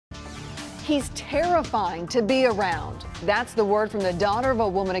He's terrifying to be around. That's the word from the daughter of a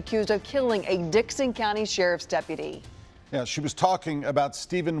woman accused of killing a Dickson County Sheriff's deputy. Yeah, she was talking about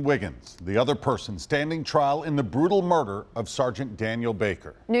Stephen Wiggins, the other person standing trial in the brutal murder of Sergeant Daniel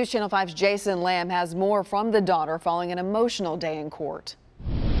Baker. News Channel 5's Jason Lamb has more from the daughter following an emotional day in court.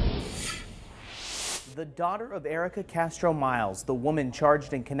 The daughter of Erica Castro-Miles, the woman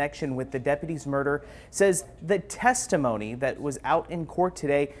charged in connection with the deputy's murder, says the testimony that was out in court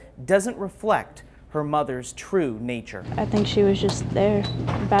today doesn't reflect her mother's true nature. I think she was just there.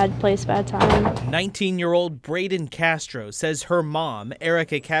 Bad place, bad time. 19-year-old Braden Castro says her mom,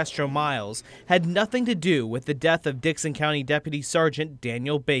 Erica Castro-Miles, had nothing to do with the death of Dickson County Deputy Sergeant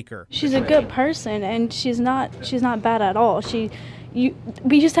Daniel Baker. She's a good person, and she's not bad at all.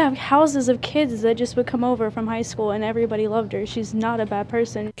 We used to have houses of kids that just would come over from high school, and everybody loved her. She's not a bad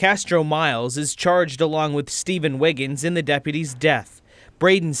person. Castro-Miles is charged along with Stephen Wiggins in the deputy's death.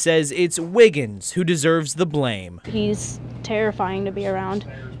 Braden says it's Wiggins who deserves the blame. He's terrifying to be around.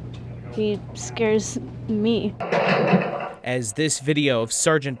 He scares me. As this video of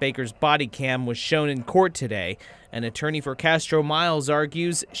Sergeant Baker's body cam was shown in court today, an attorney for Castro-Miles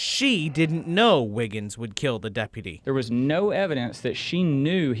argues she didn't know Wiggins would kill the deputy. There was no evidence that she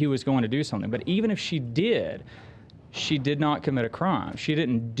knew he was going to do something, but even if she did not commit a crime. She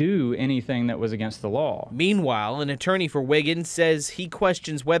didn't do anything that was against the law. Meanwhile, an attorney for Wiggins says he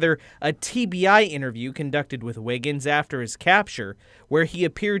questions whether a TBI interview conducted with Wiggins after his capture, where he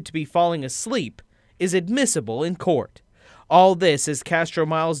appeared to be falling asleep, is admissible in court. All this as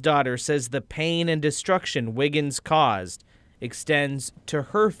Castro-Miles' daughter says the pain and destruction Wiggins caused extends to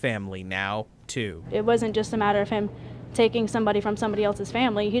her family now, too. It wasn't just a matter of him taking somebody from somebody else's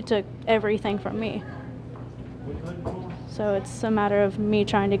family. He took everything from me. So it's a matter of me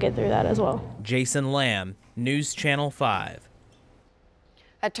trying to get through that as well. Jason Lamb, News Channel 5.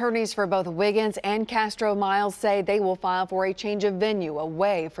 Attorneys for both Wiggins and Castro-Miles say they will file for a change of venue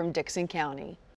away from Dickson County.